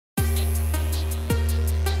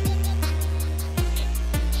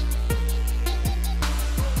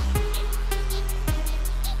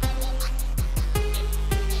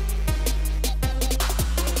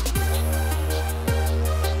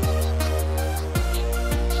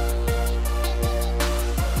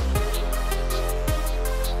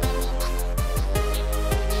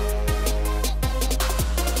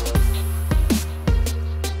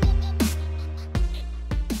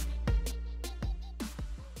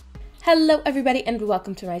Hello everybody and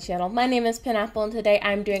welcome to my channel. My name is Penapple and today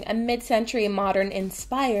I'm doing a mid-century modern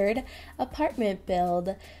inspired apartment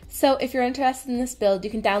build. So if you're interested in this build, you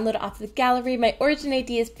can download it off the gallery. My origin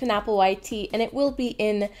ID is penappleYT and it will be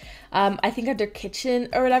in, I think under kitchen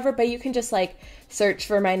or whatever, but you can just like search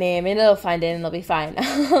for my name and it'll find it and it'll be fine.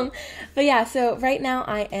 But yeah, so right now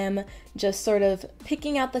I am just sort of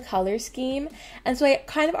picking out the color scheme. And so I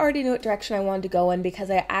kind of already knew what direction I wanted to go in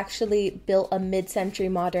because I actually built a mid-century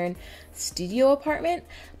modern studio apartment,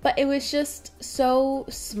 but it was just so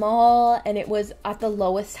small and it was at the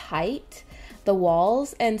lowest height, the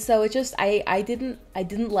walls, and so it just I didn't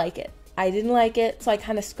like it. I didn't like it, so I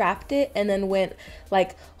kind of scrapped it and then went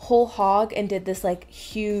like whole hog and did this like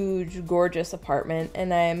huge gorgeous apartment,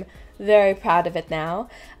 and I'm very proud of it now.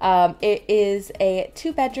 It is a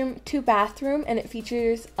 2-bedroom, 2-bathroom, and it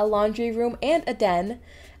features a laundry room and a den.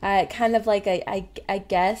 Kind of like I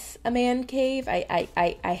guess a man cave.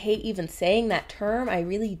 I hate even saying that term. I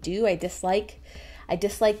really do. I dislike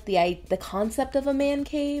the concept of a man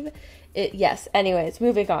cave. Yes. Anyways,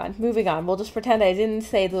 moving on. We'll just pretend I didn't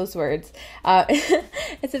say those words.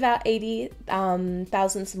 It's about 80,000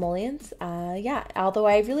 simoleons. Yeah. Although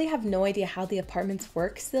I really have no idea how the apartments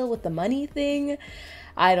work still with the money thing.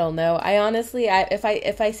 I don't know. I honestly, if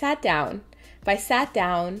I sat down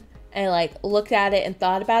and like looked at it and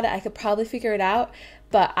thought about it, I could probably figure it out.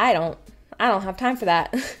 But I don't have time for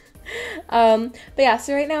that. But yeah.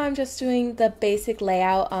 So right now I'm just doing the basic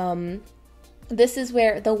layout. This is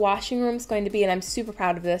where the washing room is going to be, and I'm super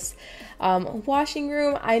proud of this washing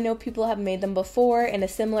room. I know people have made them before in a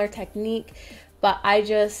similar technique, but I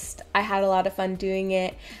had a lot of fun doing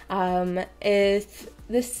it.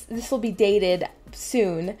 This will be dated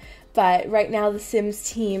soon, but right now the Sims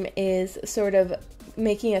team is sort of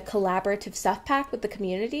making a collaborative stuff pack with the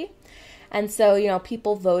community, and so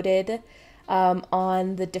people voted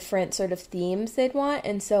on the different sort of themes they'd want,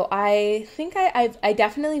 and so I think I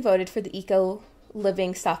definitely voted for the eco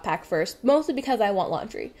living stuff pack first, mostly because I want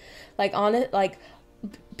laundry, like on it, like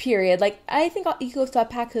period. Like I think eco stuff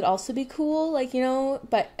pack could also be cool, like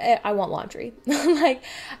but I want laundry. Like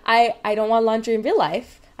I don't want laundry in real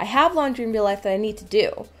life. I have laundry in real life that I need to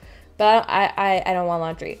do, but I don't want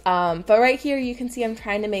laundry. But right here you can see I'm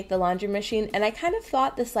trying to make the laundry machine, and I kind of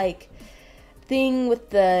thought this like thing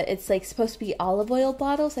with it's like supposed to be olive oil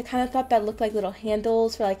bottles. I kind of thought that looked like little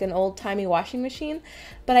handles for like an old-timey washing machine,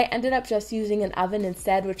 but I ended up just using an oven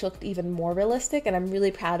instead, which looked even more realistic, and I'm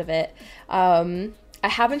really proud of it. I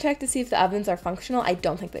haven't checked to see if the ovens are functional. I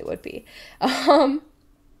don't think they would be.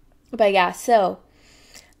 But yeah, so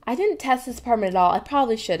I didn't test this apartment at all. I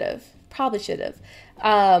probably should have.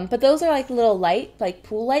 But those are like little like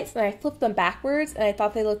pool lights, and I flipped them backwards, and I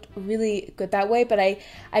thought they looked really good that way, but I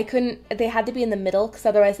couldn't, they had to be in the middle because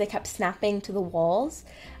otherwise they kept snapping to the walls.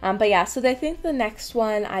 But yeah, so I think the next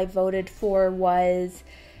one I voted for was,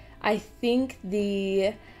 I think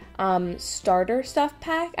the starter stuff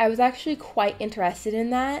pack. I was actually quite interested in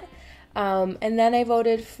that. And then I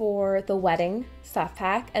voted for the wedding stuff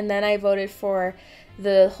pack, and then I voted for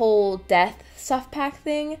the whole death stuff pack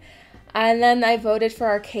thing. And then I voted for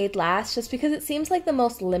arcade last just because it seems like the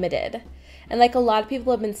most limited. And like a lot of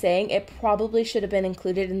people have been saying, it probably should have been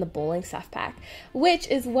included in the bowling stuff pack, which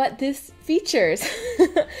is what this features.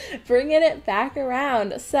 Bringing it back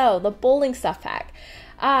around. So the bowling stuff pack.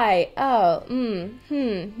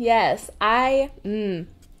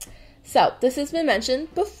 So this has been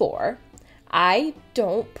mentioned before. I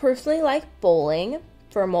don't personally like bowling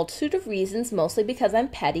for a multitude of reasons, mostly because I'm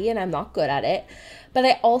petty and I'm not good at it. But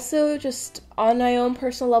I also just, on my own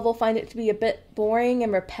personal level, find it to be a bit boring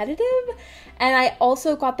and repetitive. And I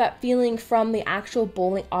also got that feeling from the actual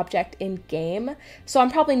bowling object in game. So I'm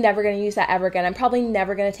probably never going to use that ever again. I'm probably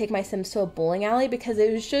never going to take my Sims to a bowling alley because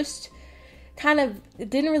it was just it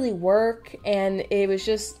didn't really work, and it was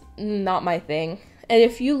just not my thing. And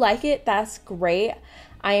if you like it, that's great.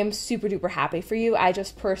 I am super duper happy for you. I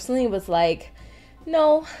just personally was like,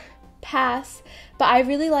 no, pass. But I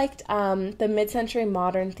really liked the mid-century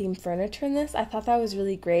modern themed furniture in this. I thought that was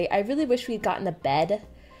really great. I really wish we'd gotten a bed.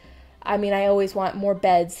 I mean, I always want more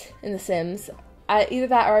beds in The Sims. Either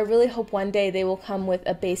that, or I really hope one day they will come with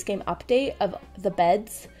a base game update of the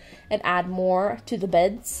beds and add more to the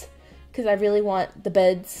beds, because I really want the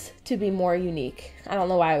beds to be more unique. I don't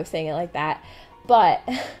know why I was saying it like that, but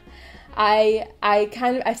I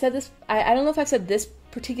said this, I don't know if I've said this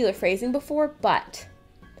particular phrasing before, but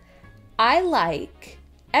I like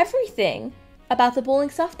everything about the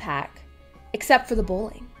bowling stuff pack except for the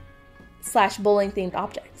bowling / bowling themed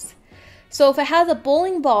objects. So if it has a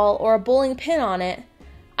bowling ball or a bowling pin on it,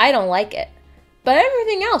 I don't like it. But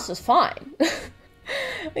everything else is fine.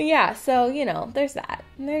 Yeah, so, you know, there's that.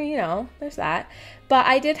 There's that. But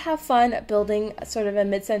I did have fun building sort of a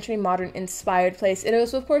mid-century modern inspired place. It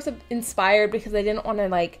was, of course, inspired because I didn't want to,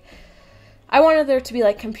 like, I wanted there to be,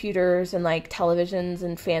 like, computers and, like, televisions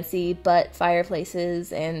and fancy butt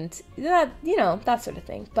fireplaces and that, you know, that sort of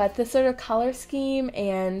thing. But the sort of color scheme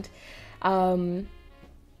and,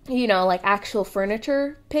 you know, like, actual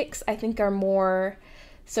furniture picks, I think are more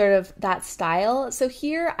sort of that style. So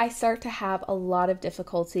here I start to have a lot of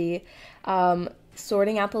difficulty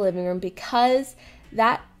sorting out the living room because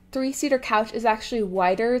that 3-seater couch is actually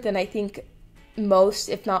wider than I think most,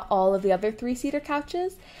 if not all, of the other 3-seater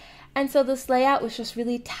couches. And so this layout was just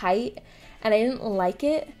really tight and I didn't like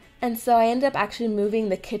it. And so I ended up actually moving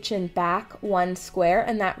the kitchen back 1 square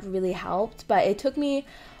and that really helped. But it took me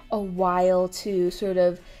a while to sort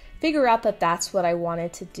of figure out that that's what I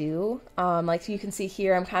wanted to do. Like you can see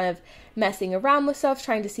here, I'm kind of messing around with stuff,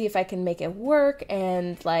 trying to see if I can make it work.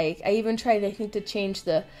 And like, I even tried, I think, to change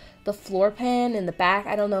the floor pan in the back.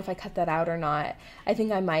 I don't know if I cut that out or not. I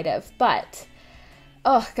think I might have, but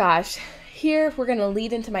oh gosh, here we're gonna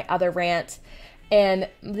lead into my other rant. And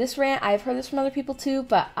this rant, I've heard this from other people too,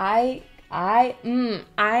 but I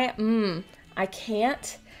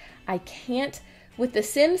can't with the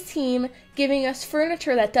Sims team giving us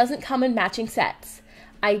furniture that doesn't come in matching sets.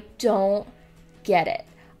 I don't get it.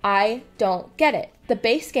 I don't get it. The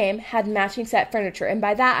base game had matching set furniture, and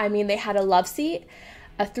by that I mean they had a love seat,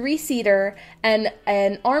 a 3-seater, and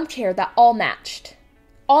an armchair that all matched.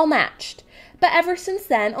 All matched. But ever since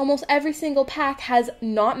then, almost every single pack has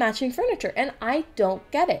not matching furniture, and I don't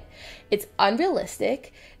get it. It's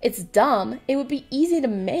unrealistic. It's dumb. It would be easy to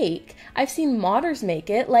make. I've seen modders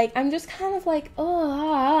make it. Like, I'm just kind of like,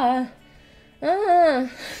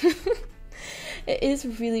 It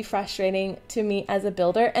is really frustrating to me as a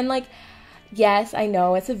builder. And like, yes, I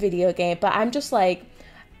know it's a video game, but I'm just like,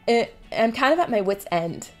 I'm kind of at my wit's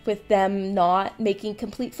end with them not making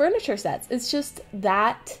complete furniture sets. It's just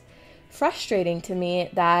that frustrating to me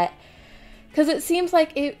that, because it seems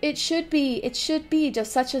like it should be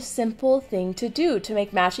just such a simple thing to do, to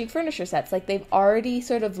make matching furniture sets. Like, they've already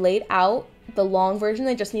sort of laid out the long version,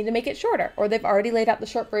 they just need to make it shorter, or they've already laid out the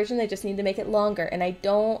short version, they just need to make it longer, and I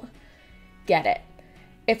don't get it.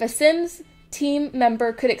 If a Sims team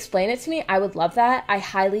member could explain it to me, I would love that. I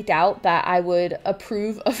highly doubt that I would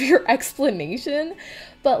approve of your explanation,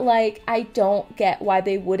 but like, I don't get why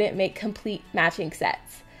they wouldn't make complete matching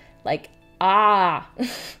sets. Like,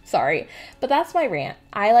 sorry, but that's my rant.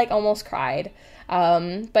 I like almost cried.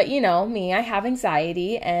 But you know, me, I have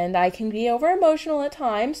anxiety and I can be over emotional at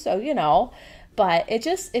times. So, you know, but it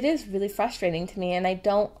is really frustrating to me and I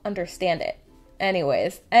don't understand it.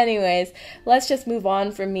 Anyways, let's just move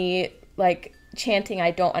on from me, like, chanting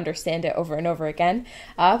I don't understand it over and over again,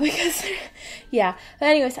 because yeah. But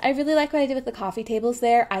anyways, I really like what I did with the coffee tables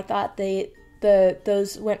there. I thought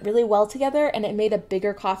those went really well together, and it made a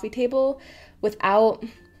bigger coffee table without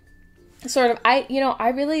sort of, I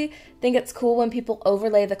really think it's cool when people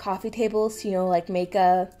overlay the coffee tables, you know, like make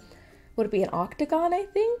would it be an octagon? I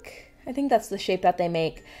think that's the shape that they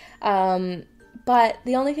make. But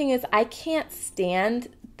the only thing is, I can't stand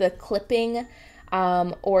the clipping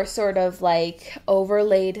or sort of like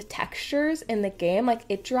overlaid textures in the game. Like,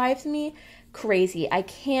 it drives me crazy. I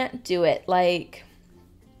can't do it. Like,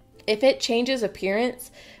 if it changes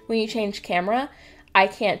appearance when you change camera, I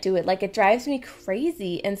can't do it. Like, it drives me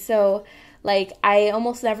crazy. And so, like, I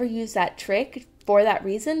almost never use that trick for that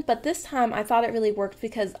reason. But this time I thought it really worked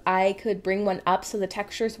because I could bring one up so the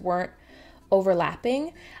textures weren't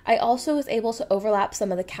overlapping. I also was able to overlap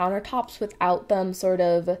some of the countertops without them sort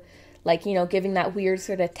of, like, you know, giving that weird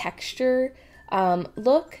sort of texture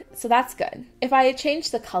look, so that's good. If I had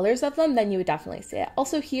changed the colors of them, then you would definitely see it.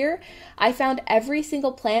 Also here, I found every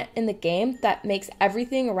single plant in the game that makes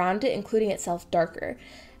everything around it, including itself, darker.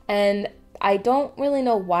 And I don't really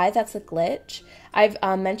know why that's a glitch. I've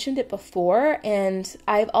mentioned it before, and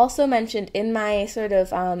I've also mentioned in my sort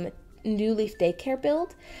of New Leaf Daycare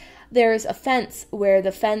build, there's a fence where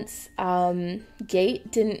the fence gate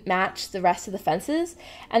didn't match the rest of the fences,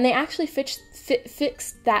 and they actually fixed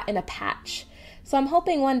that in a patch. So I'm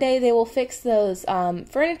hoping one day they will fix those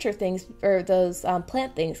furniture things, or those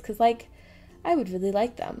plant things, because, like, I would really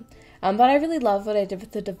like them. But I really love what I did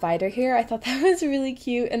with the divider here. I thought that was really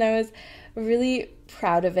cute, and I was really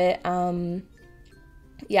proud of it.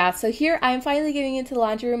 Yeah, so here I'm finally getting into the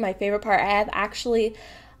laundry room, my favorite part. I have actually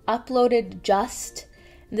uploaded just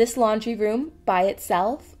this laundry room by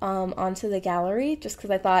itself onto the gallery, just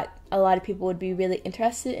because I thought a lot of people would be really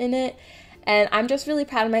interested in it. And I'm just really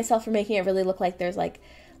proud of myself for making it really look like there's, like,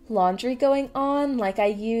 laundry going on. Like, I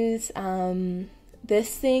use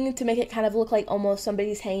this thing to make it kind of look like almost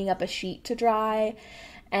somebody's hanging up a sheet to dry.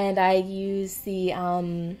 And I use the,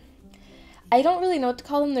 I don't really know what to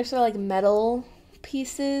call them. They're sort of like metal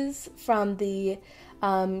pieces from the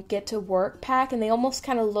Get to Work pack. And they almost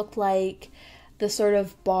kind of look like the sort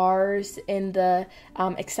of bars in the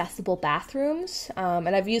accessible bathrooms.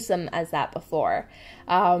 And I've used them as that before.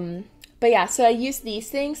 But yeah, so I used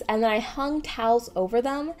these things, and then I hung towels over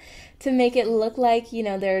them to make it look like, you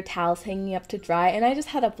know, there are towels hanging up to dry. And I just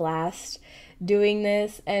had a blast doing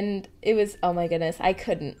this, and it was, oh my goodness, I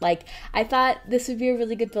couldn't. Like, I thought this would be a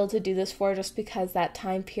really good build to do this for, just because that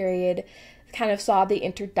time period kind of saw the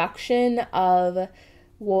introduction of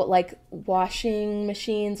like washing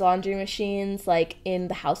machines, laundry machines, like in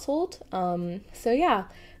the household. So yeah,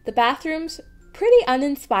 the bathrooms, pretty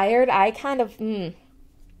uninspired. I kind of,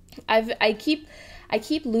 I keep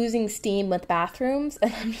losing steam with bathrooms,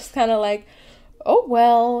 and I'm just kind of like, oh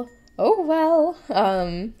well.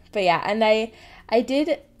 But yeah, and I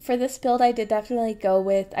did, for this build, I did definitely go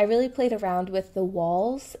with, I really played around with the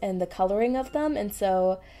walls and the coloring of them, and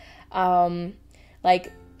so,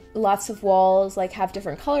 like, lots of walls, like, have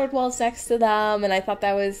different colored walls next to them, and I thought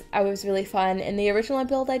that was really fun. In the original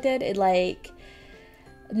build I did, it, like,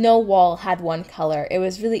 no wall had one color. It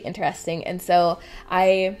was really interesting, and so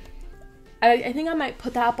I think I might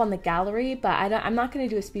put that up on the gallery, but I'm not going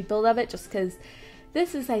to do a speed build of it, just because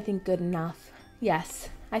this is, I think, good enough. Yes,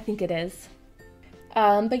 I think it is.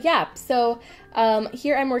 But yeah, so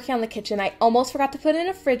here I'm working on the kitchen. I almost forgot to put in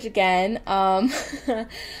a fridge again. A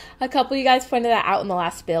couple of you guys pointed that out in the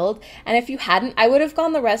last build, and if you hadn't, I would have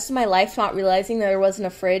gone the rest of my life not realizing that there wasn't a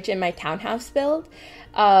fridge in my townhouse build.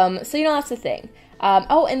 So you know, that's the thing.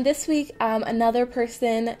 Oh, and this week, another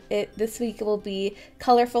person, this week will be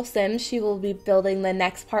Colorful Sims. She will be building the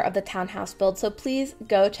next part of the townhouse build, so please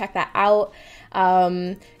go check that out.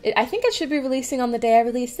 I think it should be releasing on the day I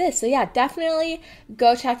release this, so yeah, definitely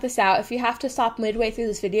go check this out. If you have to stop midway through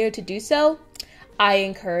this video to do so, I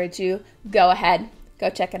encourage you, go ahead,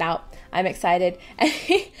 go check it out. I'm excited.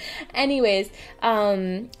 Anyways,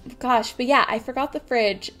 gosh, but yeah, I forgot the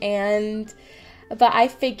fridge, but I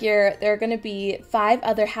figure there are going to be 5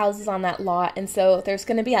 other houses on that lot, and so there's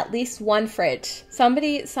going to be at least one fridge.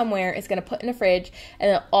 Somebody somewhere is going to put in a fridge,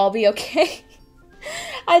 and it'll all be okay.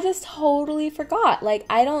 I just totally forgot. Like,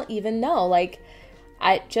 I don't even know. Like,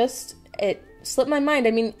 it slipped my mind.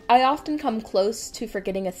 I mean, I often come close to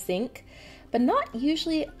forgetting a sink, but not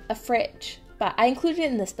usually a fridge. But I included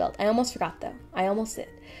it in this build. I almost forgot, though. I almost did.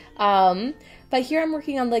 But here I'm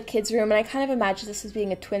working on the kids' room, and I kind of imagine this as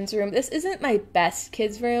being a twins' room. This isn't my best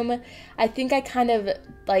kids' room. I think I kind of,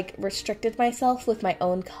 like, restricted myself with my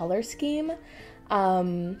own color scheme.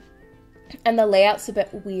 And the layout's a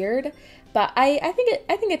bit weird, but I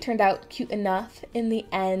think it turned out cute enough in the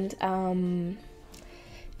end.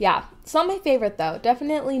 Yeah, it's not my favorite, though.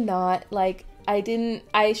 Definitely not. Like,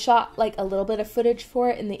 I shot, like, a little bit of footage for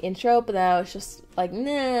it in the intro, but then I was just like,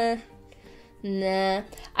 nah.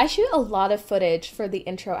 I shoot a lot of footage for the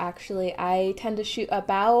intro, actually. I tend to shoot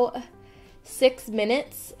about 6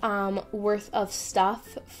 minutes worth of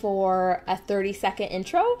stuff for a 30-second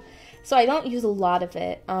intro, so I don't use a lot of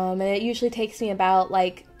it, and it usually takes me about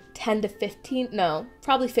like 10 to 15, no,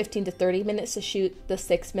 probably 15 to 30 minutes to shoot the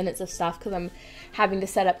 6 minutes of stuff, because I'm having to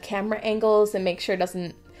set up camera angles and make sure it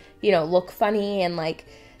doesn't, you know, look funny, and like,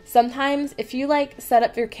 sometimes if you like set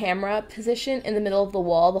up your camera position in the middle of the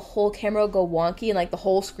wall, the whole camera will go wonky, and like the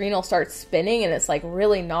whole screen will start spinning, and it's like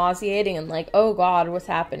really nauseating, and like, oh god, what's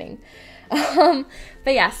happening? But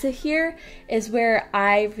yeah, so here is where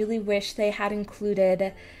I really wish they had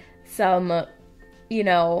included some, you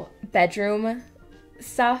know, bedroom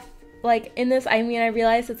stuff like in this. I mean, I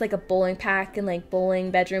realize it's like a bowling pack and like bowling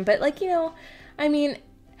bedroom, but like, you know, I mean,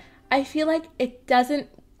 I feel like it doesn't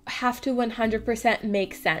have to 100%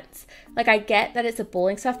 make sense. Like, I get that it's a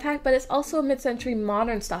bowling stuff pack, but it's also a mid-century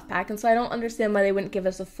modern stuff pack, and so I don't understand why they wouldn't give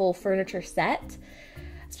us a full furniture set,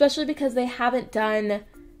 especially because they haven't done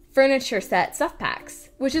furniture set stuff packs,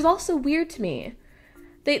 which is also weird to me.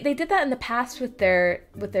 They did that in the past with their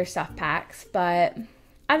stuff packs, but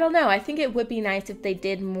I don't know. I think it would be nice if they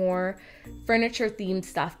did more furniture themed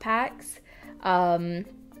stuff packs. But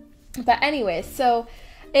anyways, so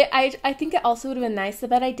I think it also would have been nice, the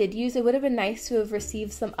bed I did use, it would have been nice to have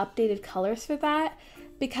received some updated colors for that,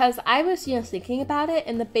 because I was, you know, thinking about it,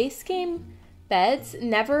 and the base game beds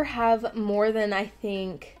never have more than, I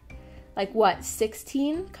think, like, what,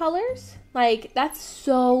 16 colors? Like, that's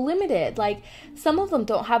so limited. Like, some of them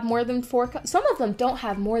don't have more than 4, some of them don't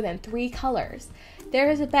have more than 3 colors. There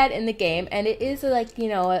is a bed in the game, and it is, like, you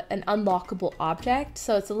know, an unlockable object,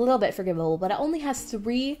 so it's a little bit forgivable, but it only has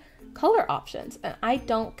 3 color options, and I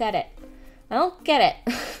don't get it. I don't get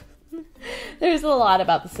it. There's a lot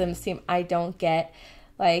about the Sims team I don't get.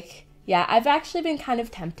 Like, yeah, I've actually been kind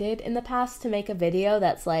of tempted in the past to make a video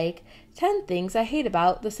that's like 10 things I hate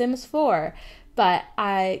about The Sims 4. But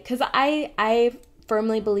because I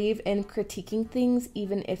firmly believe in critiquing things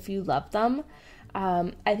even if you love them.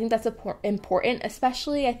 I think that's important,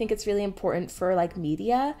 especially I think it's really important for like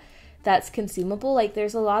media that's consumable. Like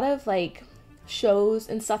there's a lot of like shows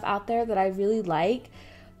and stuff out there that I really like,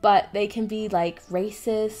 but they can be like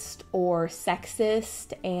racist or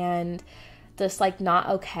sexist and just like not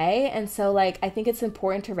okay. And so like I think it's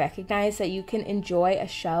important to recognize that you can enjoy a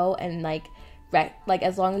show and like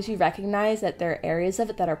as long as you recognize that there are areas of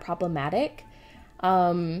it that are problematic.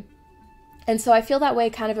 And so I feel that way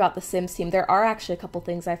kind of about the Sims team. There are actually a couple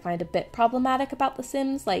things I find a bit problematic about the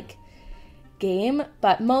Sims like game,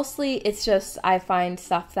 but mostly it's just I find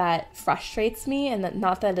stuff that frustrates me, and that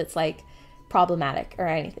not that it's like problematic or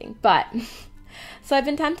anything, but so I've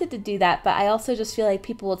been tempted to do that. But I also just feel like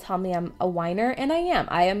people will tell me I'm a whiner, and I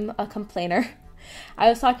am a complainer. I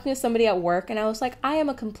was talking to somebody at work and I was like, I am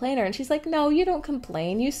a complainer, and she's like, no, you don't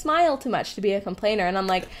complain, you smile too much to be a complainer. And I'm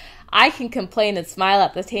like, I can complain and smile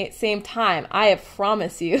at the same time, I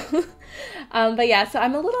promise you. But yeah, so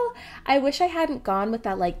I wish I hadn't gone with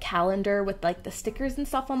that like calendar with like the stickers and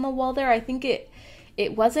stuff on the wall there. I think it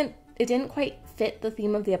didn't quite fit the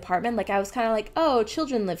theme of the apartment. Like I was kind of like, oh,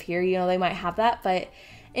 children live here, you know, they might have that. But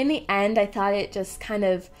in the end, I thought it just kind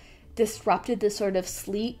of disrupted this sort of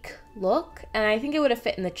sleek look. And I think it would have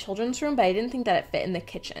fit in the children's room, but I didn't think that it fit in the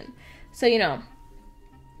kitchen. So, you know,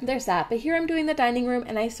 there's that. But here I'm doing the dining room,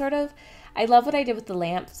 and I love what I did with the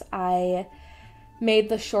lamps. I made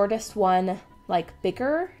the shortest one like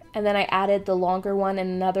bigger, and then I added the longer one and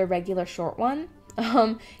another regular short one.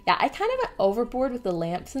 Yeah, I kind of went overboard with the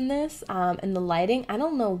lamps in this, and the lighting. I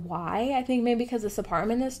don't know why. I think maybe because this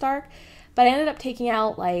apartment is dark, but I ended up taking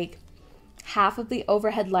out like half of the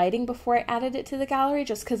overhead lighting before I added it to the gallery,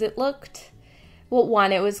 just because it looked, well,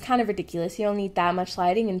 one, it was kind of ridiculous. You don't need that much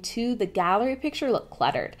lighting, and two, the gallery picture looked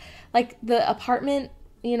cluttered. Like the apartment,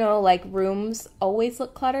 you know, like rooms always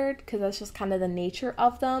look cluttered because that's just kind of the nature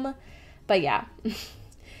of them. But yeah.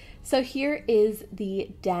 So here is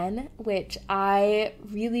the den, which I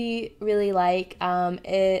really, really like.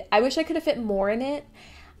 I wish I could have fit more in it,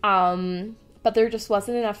 but there just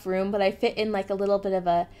wasn't enough room. But I fit in like a little bit of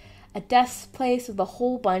a desk place with a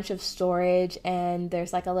whole bunch of storage, and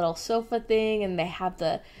there's like a little sofa thing, and they have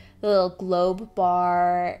the little globe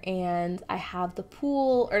bar, and I have the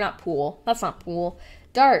pool, or not pool, that's not pool,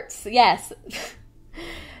 darts, yes.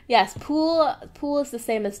 Yes, pool is the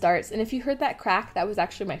same as darts, and if you heard that crack, that was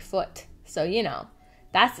actually my foot, so you know,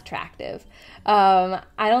 that's attractive. I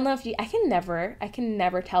don't know if I can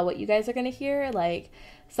never tell what you guys are gonna hear. Like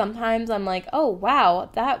sometimes I'm like, oh wow,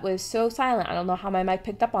 that was so silent, I don't know how my mic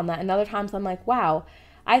picked up on that, and other times I'm like, wow,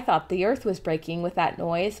 I thought the earth was breaking with that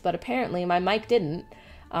noise, but apparently my mic didn't.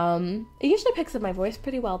 It usually picks up my voice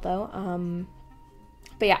pretty well though.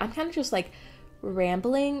 But yeah, I'm kind of just like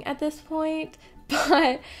rambling at this point.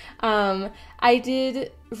 But I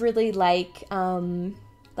did really like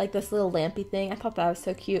this little lampy thing. I thought that was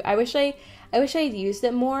so cute. I wish I'd used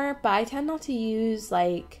it more, but I tend not to use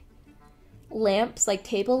like lamps, like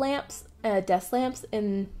table lamps, desk lamps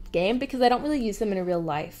in game, because I don't really use them in real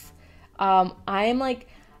life. I'm like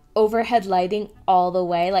overhead lighting all the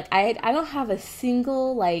way. Like I don't have a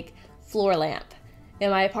single like floor lamp in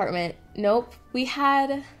my apartment. Nope. We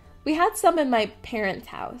had some in my parents'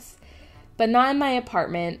 house, but not in my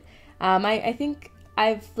apartment. I think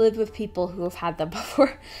I've lived with people who have had them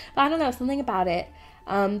before, but I don't know, something about it.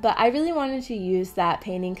 But I really wanted to use that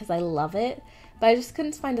painting because I love it, but I just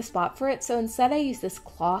couldn't find a spot for it. So instead I used this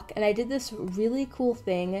clock, and I did this really cool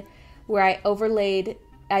thing where I overlaid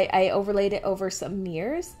it over some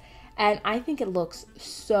mirrors, and I think it looks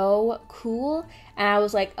so cool. And I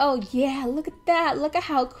was like, oh yeah, look at that, look at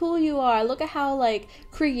how cool you are, look at how like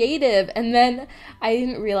creative. And then I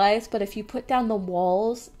didn't realize, but if you put down the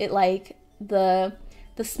walls, it like the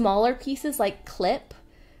smaller pieces like clip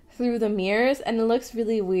through the mirrors, and it looks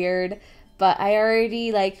really weird. But I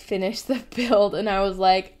already like finished the build, and I was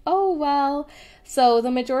like, oh well. So the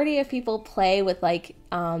majority of people play with like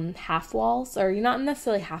half walls, or not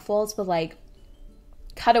necessarily half walls, but like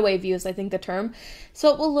cutaway views, I think the term.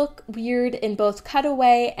 So it will look weird in both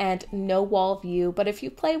cutaway and no wall view, but if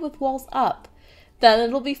you play with walls up, then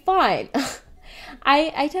it'll be fine.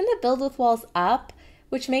 I tend to build with walls up,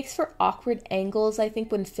 which makes for awkward angles, I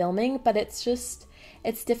think, when filming, but it's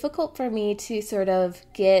difficult for me to sort of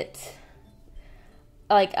get,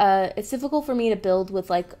 like, it's difficult for me to build with,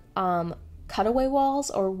 like, cutaway walls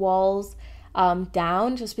or walls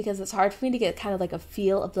down, just because it's hard for me to get kind of like a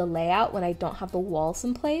feel of the layout when I don't have the walls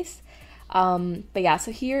in place. But yeah,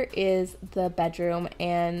 so here is the bedroom,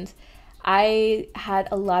 and I had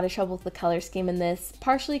a lot of trouble with the color scheme in this,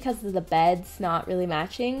 partially because of the beds not really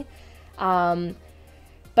matching.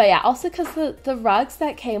 But yeah, also because the rugs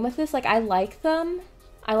that came with this, like, I like them.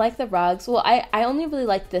 I like the rugs. Well, I only really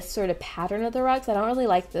like this sort of pattern of the rugs. I don't really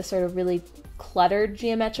like this sort of really cluttered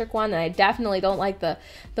geometric one, and I definitely don't like the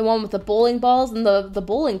one with the bowling balls and the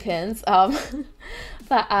bowling pins.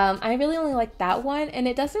 But I really only like that one, and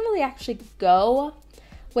it doesn't really actually go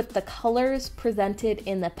with the colors presented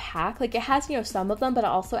in the pack. Like, it has, you know, some of them, but it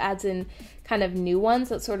also adds in kind of new ones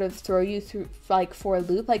that sort of throw you through, like, for a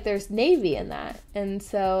loop. Like, there's navy in that. And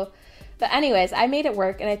so, but anyways, I made it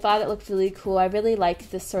work, and I thought it looked really cool. I really like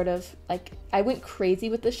this sort of, like, I went crazy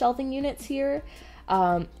with the shelving units here.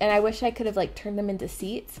 And I wish I could have, like, turned them into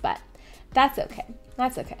seats, but that's okay.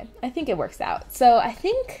 That's okay. I think it works out. So I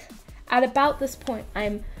think at about this point,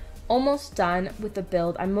 I'm almost done with the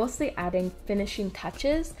build. I'm mostly adding finishing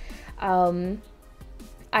touches.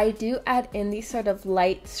 I do add in these sort of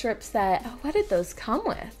light strips that, oh, what did those come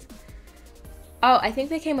with? Oh, I think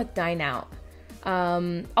they came with Dine Out.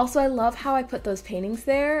 Also, I love how I put those paintings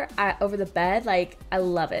there over the bed. Like, I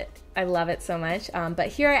love it. I love it so much. But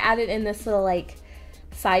here I added in this little, like,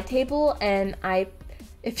 side table, and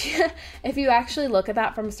if you actually look at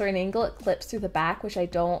that from a certain angle, it clips through the back, which I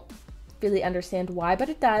don't really understand why, but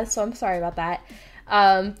it does, so I'm sorry about that.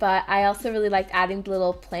 But I also really liked adding the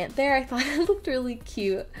little plant there. I thought it looked really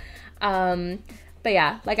cute. But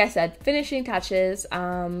yeah, like I said, finishing touches.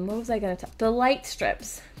 What was I gonna talk? The light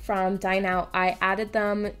strips from Dine Out, I added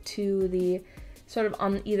them to the sort of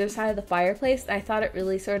on either side of the fireplace. I thought it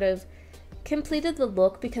really sort of completed the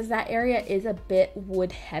look because that area is a bit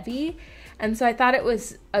wood heavy, and so I thought it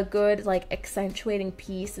was a good, like, accentuating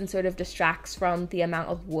piece and sort of distracts from the amount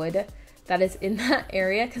of wood that is in that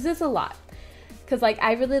area, because it's a lot. Because, like,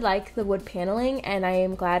 I really like the wood paneling, and I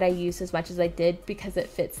am glad I used as much as I did because it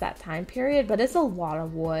fits that time period, but it's a lot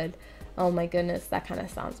of wood. Oh my goodness, that kind of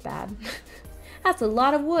sounds bad. That's a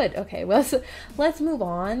lot of wood. Okay, well, so let's move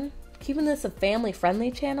on. Keeping this a family-friendly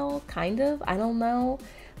channel, kind of. I don't know.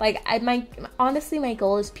 Like, honestly, my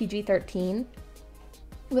goal is PG-13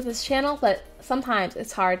 with this channel, but sometimes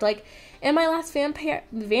it's hard. Like, in my last vampire,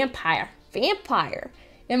 in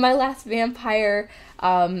my last vampire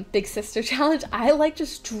Big Sister challenge, I, like,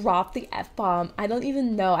 just dropped the F-bomb. I don't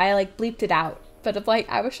even know. I, like, bleeped it out. But, like,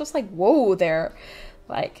 I was just like, whoa there.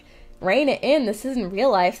 Like, rein it in. This isn't real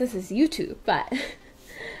life. This is YouTube. But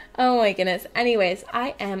oh my goodness. Anyways,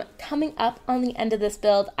 I am coming up on the end of this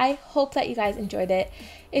build. I hope that you guys enjoyed it.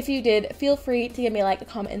 If you did, feel free to give me a like, a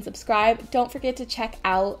comment, and subscribe. Don't forget to check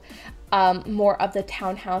out more of the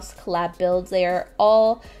townhouse collab builds. They are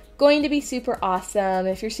all going to be super awesome.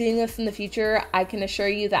 If you're seeing this in the future, I can assure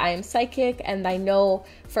you that I am psychic, and I know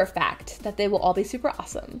for a fact that they will all be super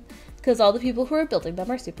awesome because all the people who are building them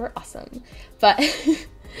are super awesome. But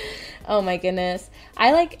oh my goodness.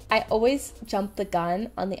 I always jump the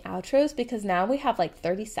gun on the outros because now we have like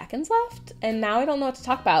 30 seconds left, and now I don't know what to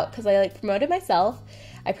talk about because I, like, promoted myself,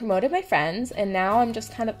 I promoted my friends, and now I'm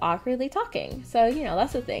just kind of awkwardly talking. So, you know,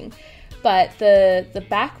 that's the thing. But the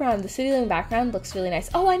background, the city living background looks really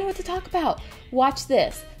nice. Oh, I know what to talk about. Watch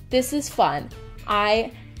this. This is fun.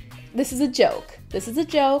 This is a joke. This is a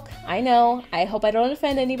joke. I know. I hope I don't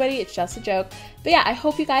offend anybody. It's just a joke. But yeah, I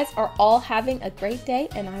hope you guys are all having a great day,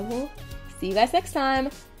 and I will see you guys next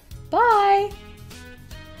time. Bye.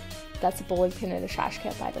 That's a bowling pin in a trash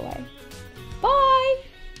can, by the way. Bye.